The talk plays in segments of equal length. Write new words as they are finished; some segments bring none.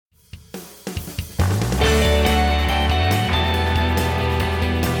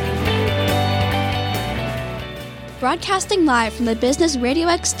Broadcasting live from the Business Radio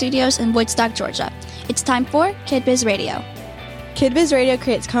X studios in Woodstock, Georgia. It's time for Kid Biz Radio. Kid Biz Radio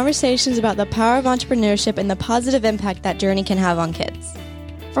creates conversations about the power of entrepreneurship and the positive impact that journey can have on kids.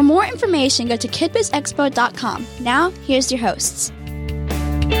 For more information, go to kidbizexpo.com. Now, here's your hosts.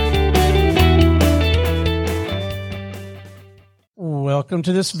 Welcome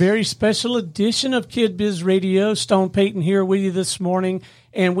to this very special edition of Kid Biz Radio. Stone Payton here with you this morning,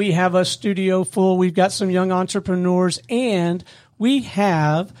 and we have a studio full. We've got some young entrepreneurs, and we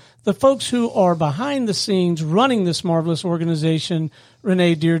have the folks who are behind the scenes running this marvelous organization,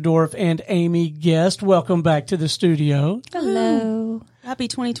 Renee Deerdorf and Amy Guest. Welcome back to the studio. Hello. Happy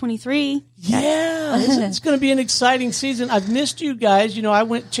 2023. Yeah, it's going to be an exciting season. I've missed you guys. You know, I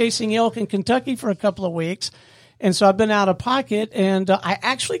went chasing elk in Kentucky for a couple of weeks. And so I've been out of pocket, and I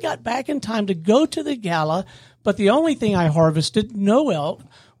actually got back in time to go to the gala, but the only thing I harvested, no elk,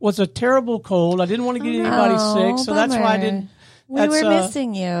 was a terrible cold. I didn't want to get anybody sick, so that's why I didn't. We were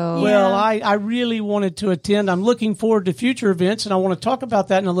missing you. Well, I really wanted to attend. I'm looking forward to future events, and I want to talk about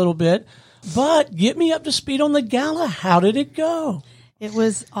that in a little bit. But get me up to speed on the gala. How did it go? It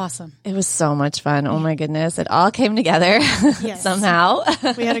was awesome. It was so much fun. Oh, my goodness. It all came together somehow.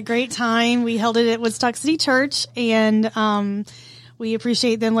 We had a great time. We held it at Woodstock City Church, and we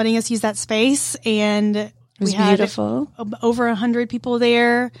appreciate them letting us use that space. And It was we had beautiful. Over 100 people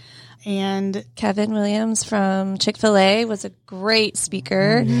there. And Kevin Williams from Chick-fil-A was a great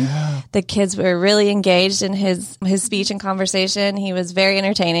speaker. The kids were really engaged in his speech and conversation. He was very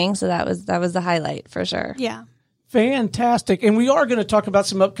entertaining, so that was the highlight for sure. yeah. Fantastic. And we are going to talk about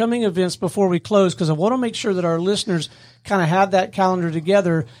some upcoming events before we close, because I want to make sure that our listeners kind of have that calendar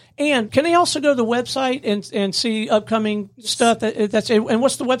together. And can they also go to the website and see upcoming stuff? And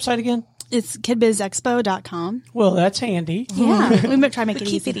what's the website again? It's kidbizexpo.com. Well, that's handy. Yeah. We might try to make it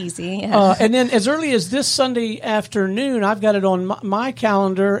Keep easy. it easy. Yeah. And then as early as this Sunday afternoon, I've got it on my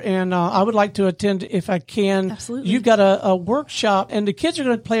calendar, and I would like to attend if I can. Absolutely. You've got a workshop, and the kids are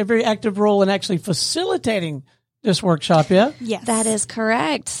going to play a very active role in actually facilitating this workshop, yeah? Yes. That is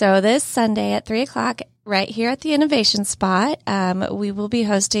correct. So this Sunday at 3 o'clock, right here at the Innovation Spot, we will be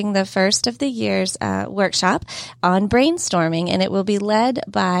hosting the first of the year's workshop on brainstorming, and it will be led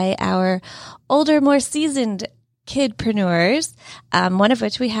by our older, more seasoned kidpreneurs, one of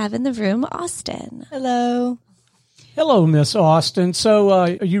which we have in the room, Austin. Hello. Hello, Miss Austin. So are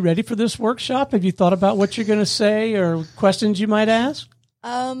you ready for this workshop? Have you thought about what you're going to say or questions you might ask?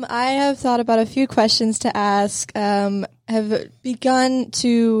 I have thought about a few questions to ask, have begun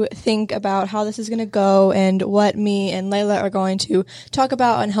to think about how this is going to go and what me and Layla are going to talk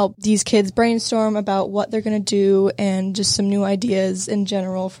about and help these kids brainstorm about what they're going to do and just some new ideas in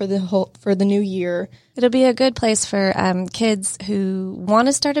general for the new year. It'll be a good place for kids who want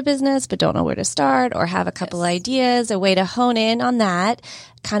to start a business but don't know where to start, or have a couple ideas, a way to hone in on that,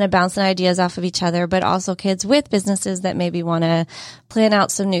 kind of bouncing ideas off of each other, but also kids with businesses that maybe want to plan out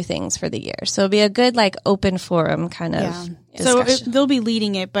some new things for the year. So it'll be a good, open forum kind of discussion. So they'll be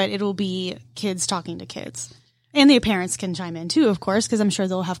leading it, but it'll be kids talking to kids. And the parents can chime in too, of course, because I'm sure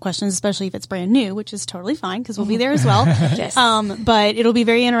they'll have questions, especially if it's brand new, which is totally fine because we'll be there as well. Yes. But it'll be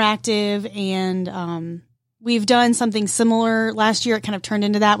very interactive, and we've done something similar last year. It kind of turned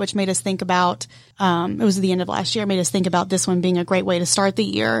into that, which made us think about, it was the end of last year, made us think about this one being a great way to start the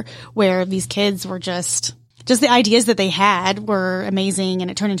year, where these kids were just the ideas that they had were amazing,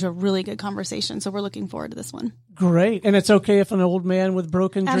 and it turned into a really good conversation. So we're looking forward to this one. Great. And it's okay if an old man with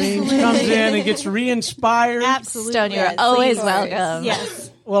broken dreams comes in and gets re-inspired? Absolutely. Stone, you're always welcome.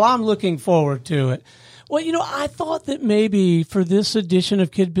 Yes. Well, I'm looking forward to it. Well, I thought that maybe for this edition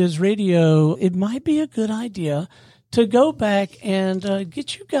of Kid Biz Radio, it might be a good idea to go back and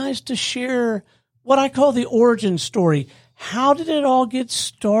get you guys to share what I call the origin story. How did it all get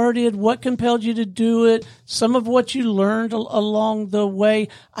started? What compelled you to do it? Some of what you learned along the way.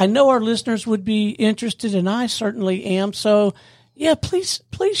 I know our listeners would be interested, and I certainly am. So, yeah, please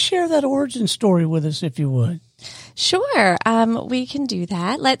share that origin story with us if you would. Sure. We can do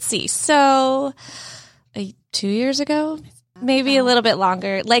that. Let's see. So 2 years ago, maybe a little bit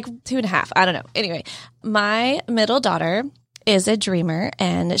longer, 2.5. I don't know. Anyway, my middle daughter is a dreamer,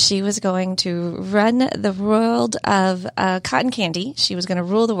 and she was going to run the world of cotton candy. She was going to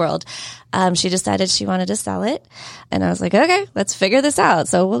rule the world. She decided she wanted to sell it, and I was like, okay, let's figure this out.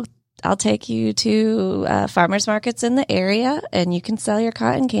 So I'll take you to farmers markets in the area, and you can sell your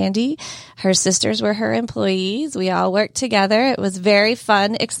cotton candy. Her sisters were her employees. We all worked together. It was a very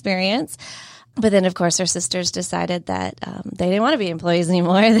fun experience. But then, of course, her sisters decided that they didn't want to be employees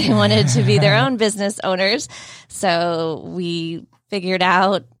anymore. They wanted to be their own business owners. So we figured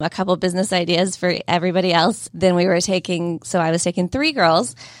out a couple business ideas for everybody else. Then I was taking 3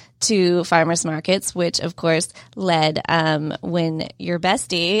 girls to farmers markets, which of course led when your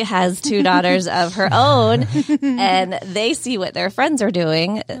bestie has 2 daughters of her own and they see what their friends are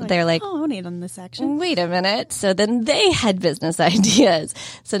doing. They're like, oh, I'll need on this action. Wait a minute. So then they had business ideas.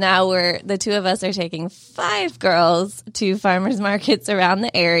 So now the 2 of us are taking 5 girls to farmers markets around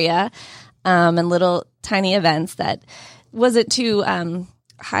the area and little tiny events that wasn't too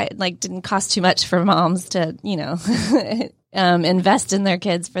high, like didn't cost too much for moms to, invest in their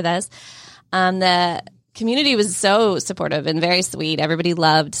kids for this. The community was so supportive and very sweet. Everybody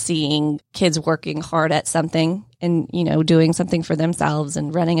loved seeing kids working hard at something and, doing something for themselves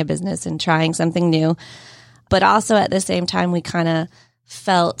and running a business and trying something new. But also at the same time, we kind of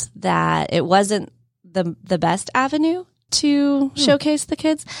felt that it wasn't the best avenue to showcase the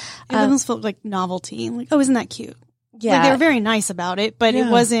kids. It almost felt like novelty. Like, oh, isn't that cute? Yeah. Like, they were very nice about it, but it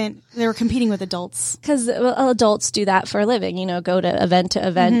wasn't, they were competing with adults. Because adults do that for a living, go to event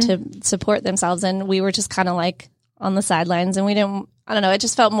to support themselves. And we were just kind of like on the sidelines and it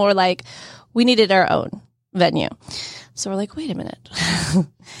just felt more like we needed our own venue. So we're like, wait a minute.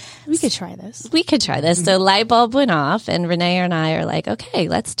 We could try this. So light bulb went off and Renee and I are like, okay,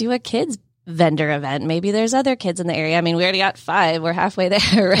 let's do a kids vendor event. Maybe there's other kids in the area. I mean, we already got 5. We're halfway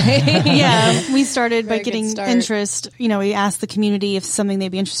there, right? Yeah. We started by getting interest. We asked the community if something they'd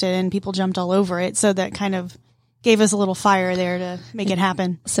be interested in. People jumped all over it. So that kind of gave us a little fire there to make it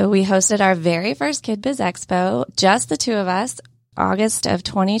happen. So we hosted our very first Kid Biz Expo, just the 2 of us, August of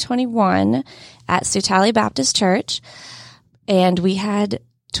 2021 at Sutali Baptist Church. And we had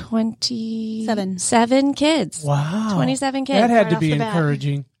 27 kids. Wow. 27 kids. That had to off be the bat.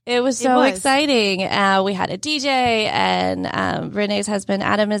 encouraging. It was so exciting. We had a DJ and Renee's husband,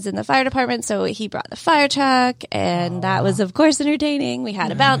 Adam, is in the fire department. So he brought the fire truck and that was, of course, entertaining. We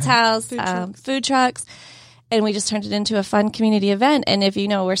had a bounce house, food trucks, and we just turned it into a fun community event. And if you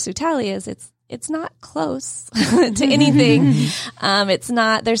know where Sutali is, it's not close to anything.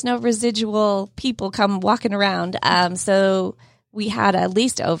 There's no residual people come walking around. So we had at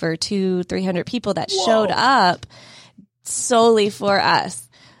least over 200-300 people that showed up solely for us.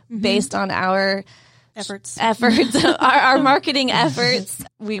 Based on our efforts, our marketing efforts,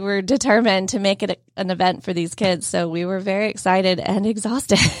 we were determined to make it an event for these kids. So we were very excited and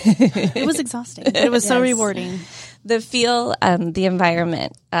exhausted. It was exhausting. But it was so rewarding. The the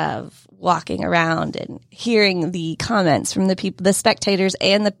environment of walking around and hearing the comments from the people, the spectators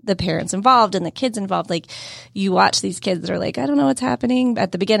and the parents involved and the kids involved. Like you watch these kids that are like, I don't know what's happening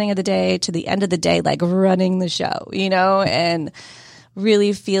at the beginning of the day to the end of the day, like running the show, and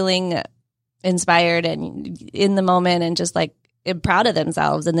really feeling inspired and in the moment and just like proud of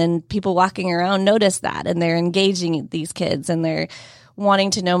themselves. And then people walking around notice that and they're engaging these kids and they're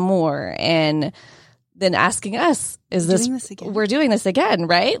wanting to know more and then asking us, we're doing this again,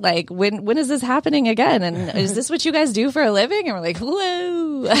 right? Like when is this happening again? And is this what you guys do for a living? And we're like,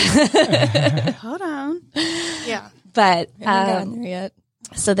 whoa, hold on. Yeah. But, we haven't gotten there yet.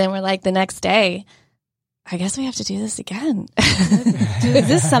 So then we're like the next day, I guess we have to do this again. Is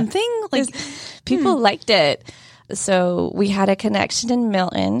this something? Like people liked it. So we had a connection in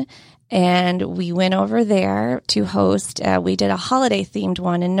Milton and we went over there to host. We did a holiday themed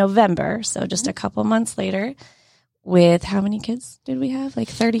one in November. So just a couple months later with how many kids did we have? Like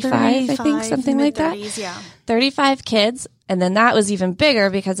 35, I think, something like that. Yeah. 35 kids. And then that was even bigger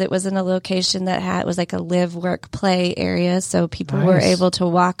because it was in a location that was like a live, work, play area. So people were able to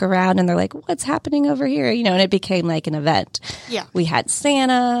walk around and they're like, what's happening over here? And it became like an event. Yeah. We had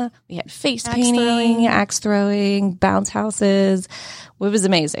Santa, we had face painting, axe throwing, bounce houses. It was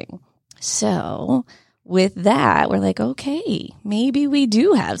amazing. So with that, we're like, okay, maybe we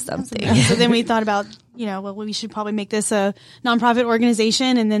do have something. So then we thought about, we should probably make this a nonprofit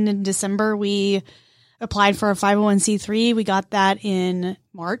organization. And then in December, we applied for a 501c3. We got that in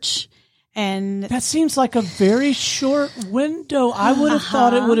March. And that seems like a very short window. I would have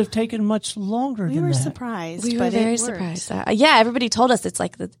thought it would have taken much longer than that. We were surprised. We were very surprised. Yeah, everybody told us it's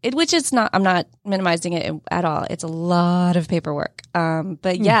like, which is not, I'm not minimizing it at all. It's a lot of paperwork.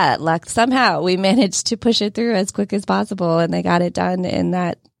 But yeah, somehow we managed to push it through as quick as possible and they got it done in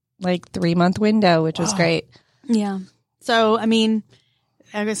that 3-month window, which was great. Yeah. So, I mean,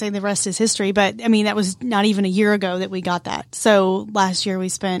 I'm going to say the rest is history, but I mean, that was not even a year ago that we got that. So last year we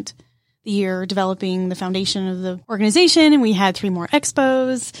spent the year developing the foundation of the organization and we had 3 more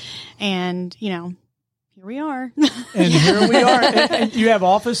expos and, here here we are. And here we are. And you have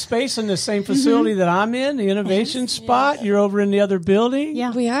office space in the same facility that I'm in, the innovation spot. You're over in the other building. Yeah.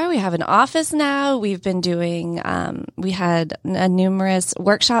 We are. We have an office now. We've been doing, we had numerous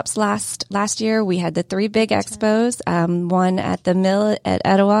workshops last year. We had the 3 big expos, one at the Mill at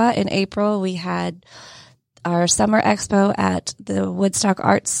Etowah in April. We had our summer expo at the Woodstock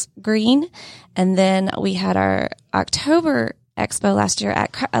Arts Green. And then we had our October expo last year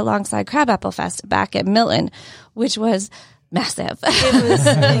alongside Crabapple Fest back at Milton, which was massive. It was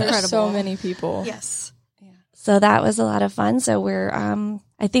incredible. So many people. Yes. So that was a lot of fun. So we're,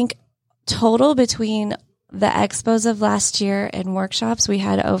 I think total between the expos of last year and workshops, we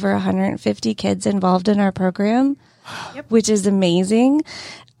had over 150 kids involved in our program, which is amazing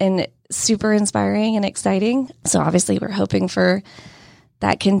and super inspiring and exciting. So obviously we're hoping for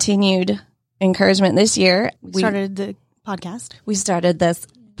that continued encouragement this year. We started the podcast. We started this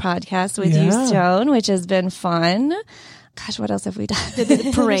podcast with you, Stone, which has been fun. Gosh, what else have we done?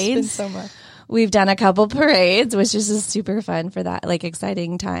 The parades. It's been so much. We've done a couple parades, which is just super fun for that like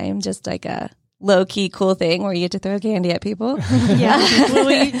exciting time. Just like a low key cool thing where you get to throw candy at people. Yeah. Well,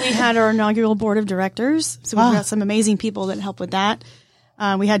 we had our inaugural board of directors. So we've got some amazing people that help with that.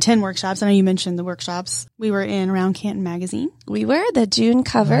 We had 10 workshops. I know you mentioned the workshops. We were in Around Canton magazine. We were the June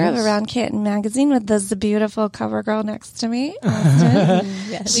cover of Around Canton magazine with the beautiful cover girl next to me.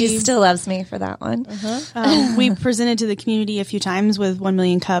 Yes. She still loves me for that one. We presented to the community a few times with 1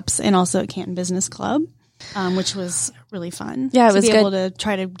 Million Cups and also at Canton Business Club, which was really fun. Yeah, it was to be good. able to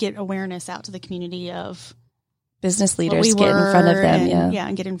try to get awareness out to the community of Business what leaders we get in front of were them.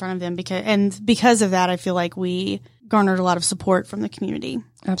 and get in front of them because of that, I feel like we garnered a lot of support from the community.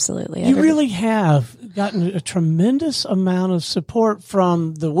 Absolutely. You really have gotten a tremendous amount of support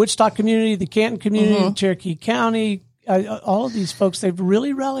from the Woodstock community, the Canton community, Cherokee County, all of these folks. They've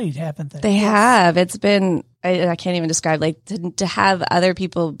really rallied, haven't they? They have. It's been, I can't even describe, like to have other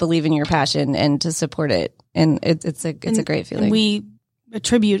people believe in your passion and to support it. And it's a great feeling. And we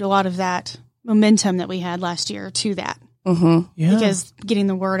attribute a lot of that momentum that we had last year to that. Yeah. Because getting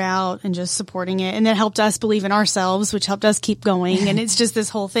the word out and just supporting it, and that helped us believe in ourselves, which helped us keep going. And it's just this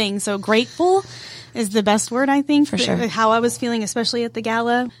whole thing. So grateful is the best word, I think, for sure. How I was feeling, especially at the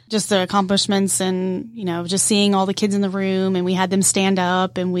gala, just the accomplishments and, just seeing all the kids in the room, and we had them stand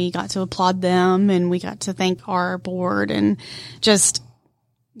up and we got to applaud them and we got to thank our board, and just,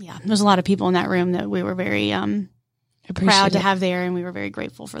 there's a lot of people in that room that we were very, proud to have there, and we were very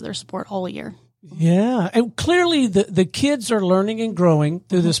grateful for their support all year. Yeah. And clearly the kids are learning and growing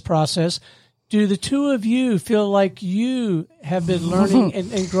through this process. Do the two of you feel like you have been learning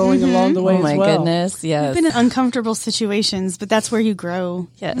and growing along the way as well? Oh my goodness, yes. We've been in uncomfortable situations, but that's where you grow.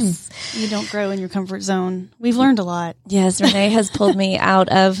 Yes. You don't grow in your comfort zone. We've learned a lot. Yes, Renee has pulled me out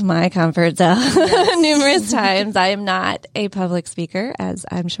of my comfort zone numerous times. I am not a public speaker, as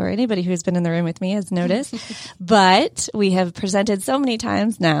I'm sure anybody who's been in the room with me has noticed, but we have presented so many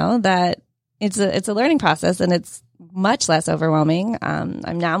times now that it's a learning process, and it's much less overwhelming.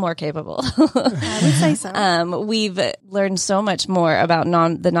 I'm now more capable. I would say so. We've learned so much more about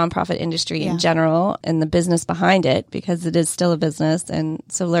the nonprofit industry in general and the business behind it, because it is still a business. And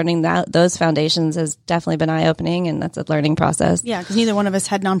so learning those foundations has definitely been eye-opening, and that's a learning process. Yeah, because neither one of us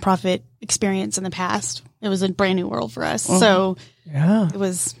had nonprofit experience in the past. It was a brand new world for us. So it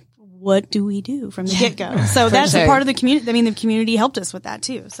was, what do we do from the get-go? So that's a part of the community. I mean, the community helped us with that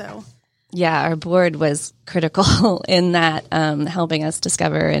too. So yeah, our board was critical in that, helping us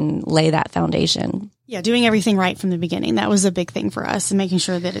discover and lay that foundation. Yeah, doing everything right from the beginning. That was a big thing for us, and making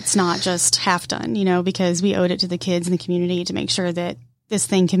sure that it's not just half done, because we owed it to the kids in the community to make sure that this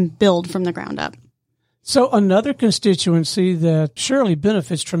thing can build from the ground up. So another constituency that surely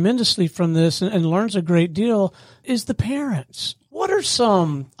benefits tremendously from this and learns a great deal is the parents. What are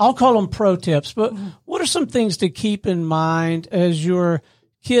some, I'll call them pro tips, but what are some things to keep in mind as your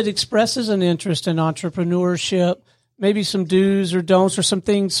kid expresses an interest in entrepreneurship, maybe some do's or don'ts, or some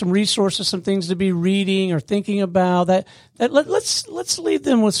things, some resources, some things to be reading or thinking about that let's leave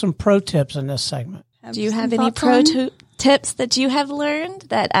them with some pro tips in this segment. Do you have any pro tips that you have learned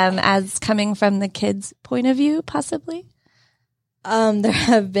that, as coming from the kids' point of view, possibly? There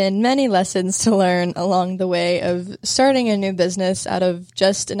have been many lessons to learn along the way of starting a new business out of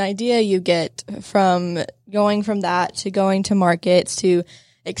just an idea you get from going from that to going to markets to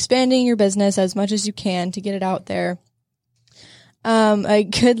expanding your business as much as you can to get it out there. A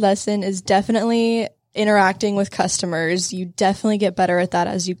good lesson is definitely interacting with customers. You definitely get better at that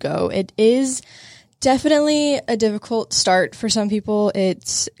as you go. It is definitely a difficult start for some people.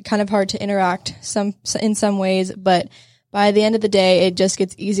 It's kind of hard to interact in some ways, but by the end of the day, it just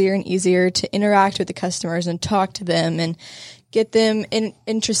gets easier and easier to interact with the customers and talk to them and get them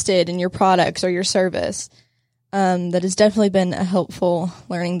interested in your products or your service. That has definitely been a helpful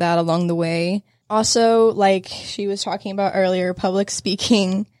learning that along the way. Also, like she was talking about earlier, public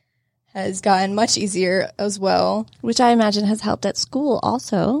speaking has gotten much easier as well. Which I imagine has helped at school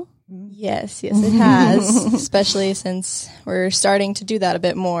also. Yes, it has, especially since we're starting to do that a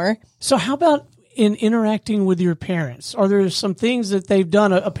bit more. So how about in interacting with your parents? Are there some things that they've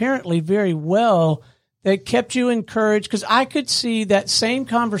done apparently very well that kept you encouraged? Because I could see that same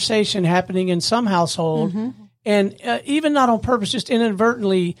conversation happening in some household, and even not on purpose, just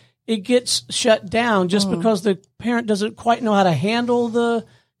inadvertently, it gets shut down just because the parent doesn't quite know how to handle the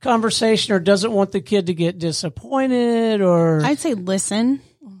conversation or doesn't want the kid to get disappointed. Or I'd say listen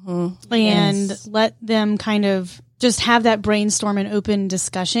and let them kind of just have that brainstorm and open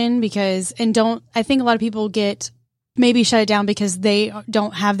discussion I think a lot of people maybe shut it down because they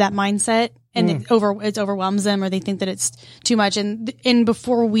don't have that mindset and it overwhelms them, or they think that it's too much. And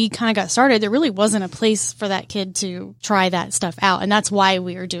before we kind of got started, there really wasn't a place for that kid to try that stuff out. And that's why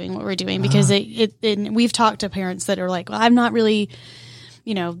we are doing what we're doing, because we've talked to parents that are like, well, I'm not really,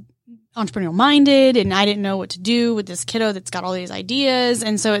 entrepreneurial minded, and I didn't know what to do with this kiddo that's got all these ideas.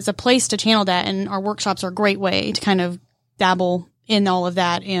 And so it's a place to channel that. And our workshops are a great way to kind of dabble in all of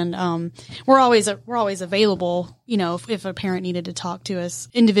that. And we're always available, if a parent needed to talk to us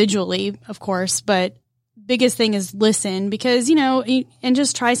individually, of course. But biggest thing is listen, because, and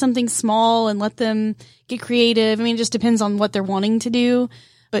just try something small and let them get creative. I mean, it just depends on what they're wanting to do.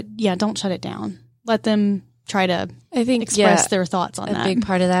 But yeah, don't shut it down. Let them try to express their thoughts on that. A big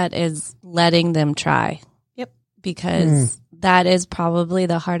part of that is letting them try. Yep. Because that is probably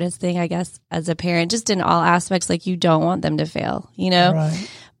the hardest thing, I guess, as a parent, just in all aspects. Like, you don't want them to fail, Right.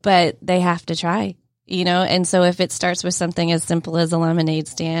 but they have to try, and so if it starts with something as simple as a lemonade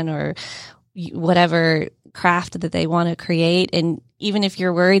stand or whatever craft that they want to create, and even if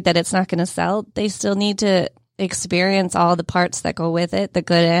you're worried that it's not going to sell, they still need to experience all the parts that go with it, the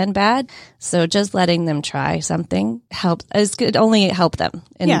good and bad. So just letting them try something could only help them.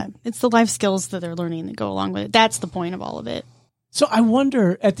 And it's the life skills that they're learning that go along with it. That's the point of all of it. So I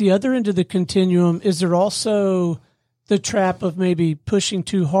wonder, at the other end of the continuum, is there also the trap of maybe pushing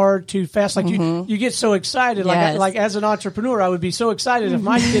too hard, too fast? Like you get so excited. Yes. Like as an entrepreneur, I would be so excited if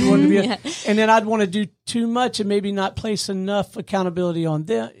my kid wanted to be, and then I'd want to do too much and maybe not place enough accountability on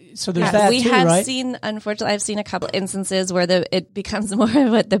them. So there's that we too, have right? seen, unfortunately, I've seen a couple instances where it becomes more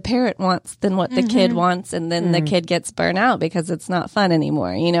of what the parent wants than what the kid wants, and then the kid gets burnt out because it's not fun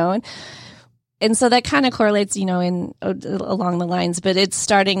anymore, And so that kind of correlates, along the lines, but it's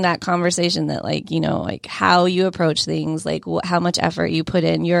starting that conversation that like how you approach things, like how much effort you put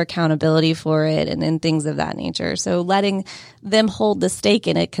in, your accountability for it, and then things of that nature. So letting them hold the stake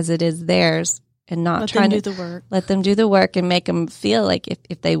in it because it is theirs, and not trying to do the work. Let them do the work and make them feel like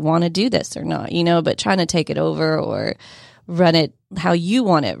if they want to do this or not, but trying to take it over or run it how you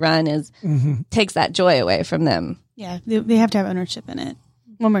want it run takes that joy away from them. Yeah, they have to have ownership in it,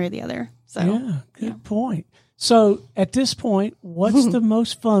 one way or the other. So, yeah, good point. So at this point, what's the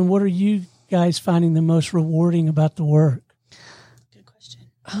most fun? What are you guys finding the most rewarding about the work? Good question.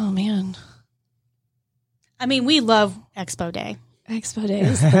 Oh, man. I mean, we love Expo Day. Expo Day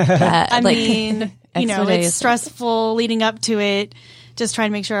is it's stressful leading up to it, just trying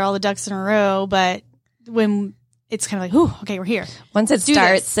to make sure all the ducks in a row. But when it's kind of like, ooh, okay, we're here. Once it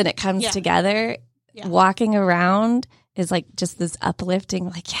starts and it comes together, walking around is like just this uplifting,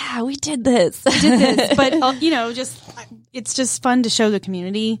 like, yeah, we did this. But, it's just fun to show the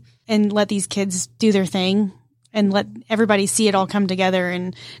community and let these kids do their thing and let everybody see it all come together.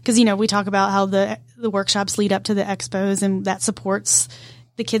 And because, we talk about how the workshops lead up to the expos, and that supports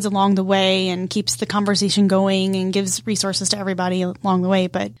the kids along the way and keeps the conversation going and gives resources to everybody along the way.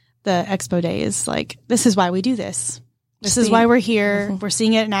 But the Expo Day is like, this is why we do this. This is why we're here. We're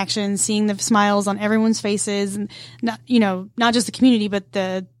seeing it in action, seeing the smiles on everyone's faces, and not just the community, but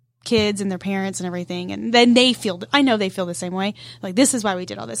the kids and their parents and everything. And then I know they feel the same way. Like, this is why we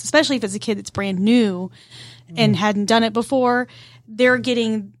did all this, especially if it's a kid that's brand new and hadn't done it before. They're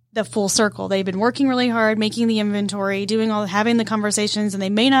getting the full circle. They've been working really hard, making the inventory, having the conversations, and they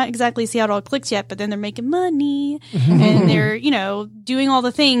may not exactly see how it all clicks yet, but then they're making money and they're, doing all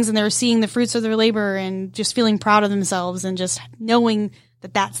the things, and they're seeing the fruits of their labor and just feeling proud of themselves, and just knowing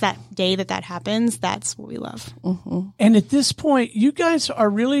that that's that day that happens. That's what we love. And at this point, you guys are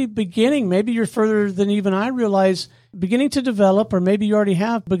really beginning, maybe you're further than even I realize, beginning to develop, or maybe you already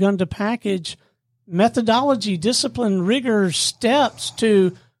have begun to package methodology, discipline, rigor, steps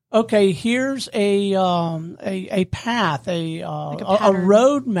to okay, here's a path, a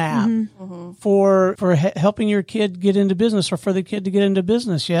roadmap for helping your kid get into business, or for the kid to get into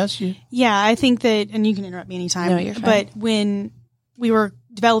business. Yes, Yeah, I think that, and you can interrupt me anytime. No, you're fine. But when we were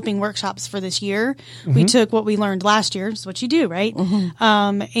developing workshops for this year, we took what we learned last year. It's what you do, right?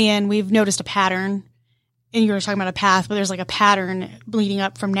 And we've noticed a pattern. And you were talking about a path, but there's like a pattern leading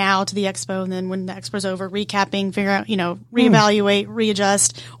up from now to the expo. And then when the expo's over, recapping, figure out, reevaluate,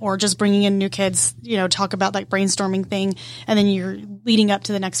 readjust, or just bringing in new kids, talk about like brainstorming thing. And then you're leading up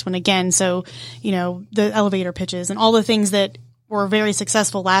to the next one again. So, the elevator pitches and all the things that were very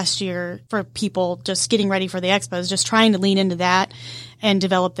successful last year for people just getting ready for the expos, just trying to lean into that and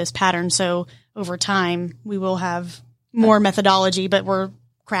develop this pattern. So over time, we will have more methodology, but we're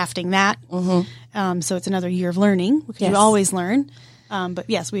crafting that. So it's another year of learning, because you always learn. But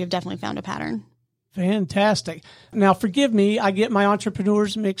yes, we have definitely found a pattern. Fantastic. Now, forgive me, I get my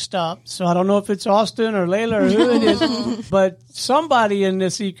entrepreneurs mixed up, so I don't know if it's Austin or Layla or who it is, but somebody in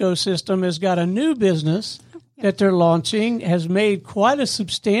this ecosystem has got a new business that they're launching, has made quite a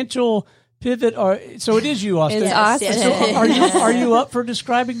substantial pivot. So it is you, Austin. It's Austin. So are you up for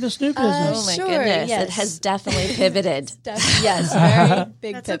describing this new business? Oh my Sure, goodness. yes. It has definitely pivoted. Yes, very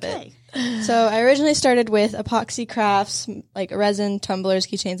big That's pivot. okay. So I originally started with epoxy crafts, like resin, tumblers,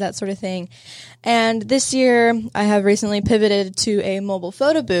 keychains, that sort of thing. And this year I have recently pivoted to a mobile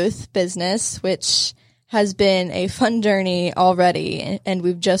photo booth business, which has been a fun journey already, and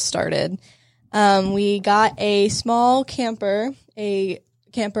we've just started. We got a small camper,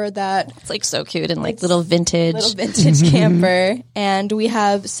 that It's like so cute and like little vintage. camper, and we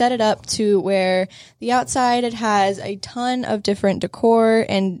have set it up to where the outside, it has a ton of different decor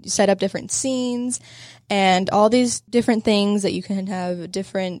and set up different scenes and all these different things that you can have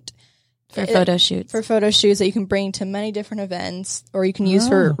different for photo shoots. For photo shoots that you can bring to many different events, or you can use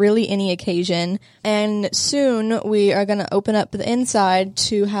for really any occasion. And soon we are going to open up the inside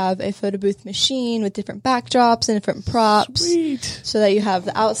to have a photo booth machine with different backdrops and different props. Sweet. So that you have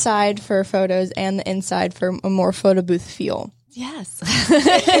the outside for photos and the inside for a more photo booth feel. Yes.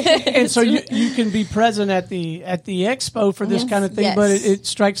 And so you can be present at the expo for this kind of thing, Yes. but it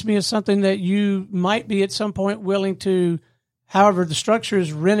strikes me as something that you might be at some point willing to, however the structure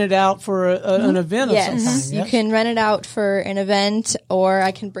is, rented out for an event of some kind. Yes, You can rent it out for an event, or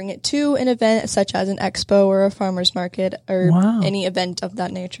I can bring it to an event such as an expo or a farmer's market, or any event of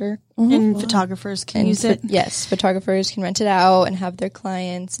that nature. And photographers can use it. Yes, photographers can rent it out and have their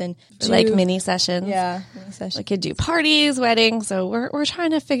clients and Like mini sessions. Yeah, mini sessions. We could do parties, weddings. So we're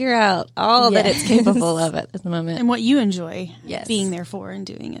trying to figure out all that it's capable of at the moment. And what you enjoy Yes. being there for and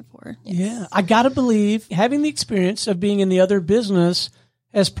doing it for. Yeah, I got to believe having the experience of being in the other business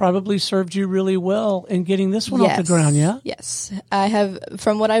has probably served you really well in getting this one off the ground, yeah? Yes. I have,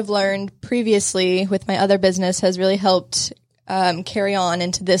 from what I've learned previously with my other business, has really helped carry on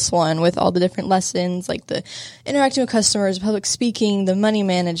into this one with all the different lessons, like the interacting with customers, public speaking, the money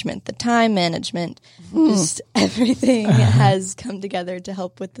management, the time management, just everything has come together to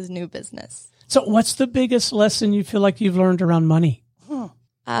help with this new business. So what's the biggest lesson you feel like you've learned around money?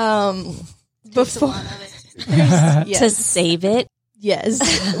 Before To save it. Yes.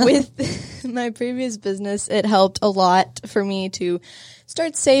 With my previous business, it helped a lot for me to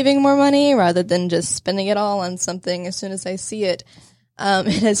start saving more money rather than just spending it all on something as soon as I see it.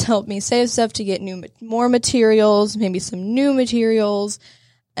 It has helped me save stuff to get more materials, maybe some new materials,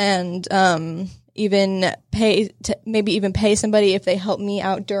 and even pay somebody if they help me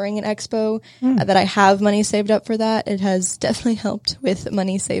out during an expo, that I have money saved up for that. It has definitely helped with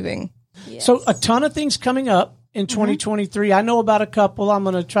money saving. Yes. So a ton of things coming up in 2023. I know about a couple. I'm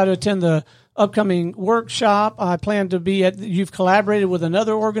going to try to attend the upcoming workshop. I plan to be you've collaborated with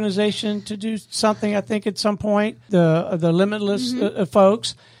another organization to do something, I think, at some point, the Limitless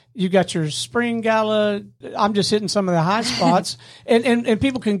folks. You got your spring gala. I'm just hitting some of the high spots, and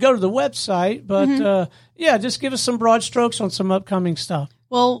people can go to the website, but just give us some broad strokes on some upcoming stuff.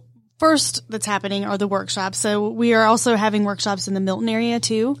 Well, first that's happening are the workshops. So we are also having workshops in the Milton area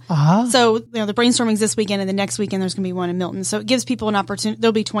too. So, the brainstorming's this weekend, and the next weekend there's going to be one in Milton. So it gives people an opportunity.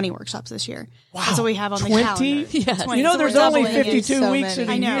 There'll be 20 workshops this year. Wow. That's what we have on the calendar. Yes. 20. You know, So there's we're only doubling it. 52 So weeks in a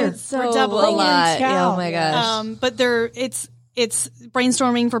many. I know. year. It's so a lot. Oh my gosh. But it's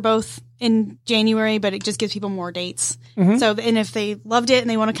brainstorming for both in January, but it just gives people more dates. So, and if they loved it and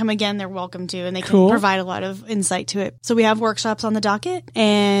they want to come again, they're welcome to, and they can provide a lot of insight to it. So we have workshops on the docket,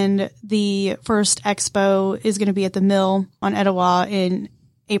 and the first expo is going to be at the Mill on Etowah in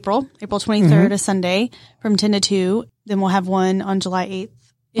April 23rd, a Sunday from 10 to 2. Then we'll have one on July 8th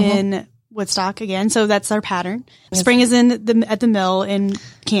in Woodstock again. So that's our pattern. Spring is at the mill in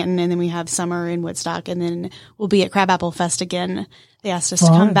Canton, and then we have summer in Woodstock, and then we'll be at Crabapple Fest again. They asked us to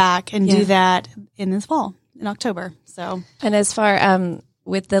come back and do that in this fall, in October. So, and as far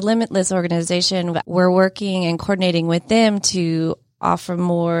with the Limitless organization, we're working and coordinating with them to offer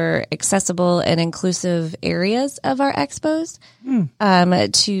more accessible and inclusive areas of our expos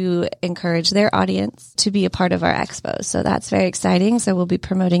to encourage their audience to be a part of our expos. So that's very exciting. So we'll be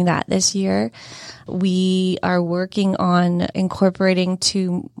promoting that this year. We are working on incorporating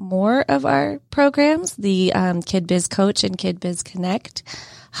 2 more of our programs, the Kid Biz Coach and Kid Biz Connect.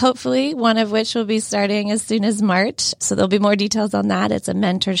 Hopefully, one of which will be starting as soon as March. So there'll be more details on that. It's a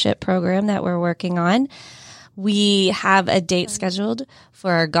mentorship program that we're working on. We have a date scheduled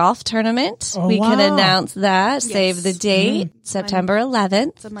for our golf tournament. We can announce that. Yes. Save the date, September 11th.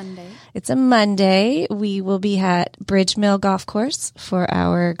 It's a Monday. It's a Monday. We will be at Bridge Mill Golf Course for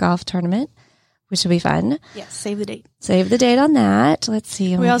our golf tournament, which will be fun. Yes, save the date. Save the date on that. Let's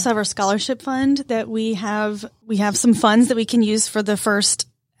see. We also have our scholarship fund that we have some funds that we can use for the first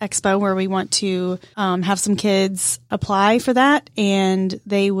expo where we want to have some kids apply for that, and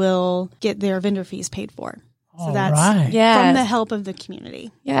they will get their vendor fees paid for. So that's from the help of the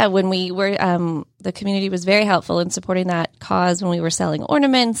community. Yeah, when we were, the community was very helpful in supporting that cause when we were selling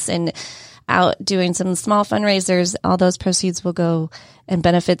ornaments and out doing some small fundraisers. All those proceeds will go and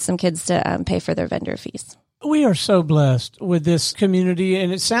benefit some kids to pay for their vendor fees. We are so blessed with this community,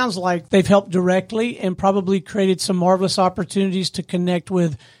 and it sounds like they've helped directly and probably created some marvelous opportunities to connect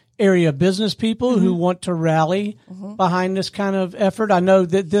with area business people who want to rally behind this kind of effort. I know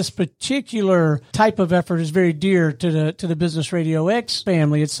that this particular type of effort is very dear to the Business Radio X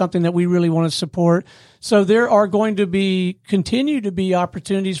family. It's something that we really want to support. So there are going to continue to be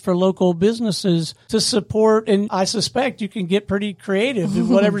opportunities for local businesses to support, and I suspect you can get pretty creative in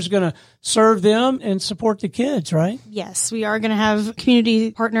whatever's going to serve them and support the kids, right? Yes, we are going to have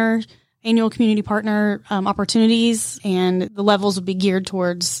annual community partner opportunities, and the levels will be geared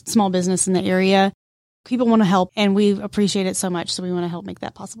towards small business in the area. People want to help, and we appreciate it so much, so we want to help make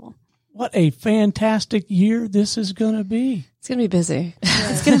that possible. What a fantastic year this is going to be. It's going to be busy.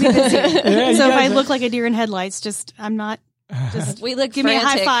 It's going to be busy. So if I look like a deer in headlights, I'm not. Just we look give me a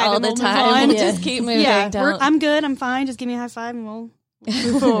high five all the time. We'll just keep moving. Yeah, I'm good. I'm fine. Just give me a high five, and we'll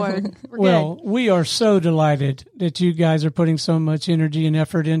move forward. We're good. We are so delighted that you guys are putting so much energy and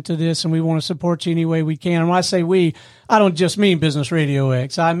effort into this, and we want to support you any way we can. And when I say we, I don't just mean Business Radio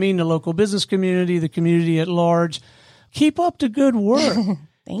X. I mean the local business community, the community at large. Keep up the good work.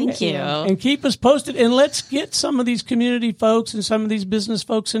 Thank you. And keep us posted. And let's get some of these community folks and some of these business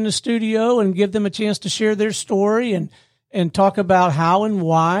folks in the studio and give them a chance to share their story and talk about how and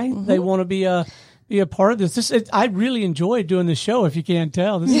why they want to be a part of this. I really enjoy doing the show, if you can't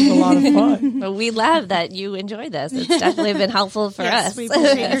tell. This is a lot of fun. Well, we love that you enjoy this. It's definitely been helpful for us. We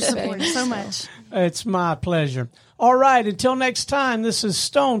appreciate your support so much. It's my pleasure. All right, until next time, this is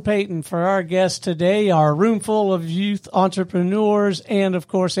Stone Payton for our guest today, our room full of youth entrepreneurs, and, of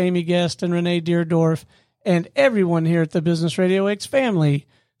course, Amy Guest and Renee Deerdorf, and everyone here at the Business Radio X family,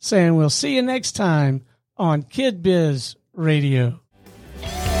 saying we'll see you next time on Kid Biz Radio.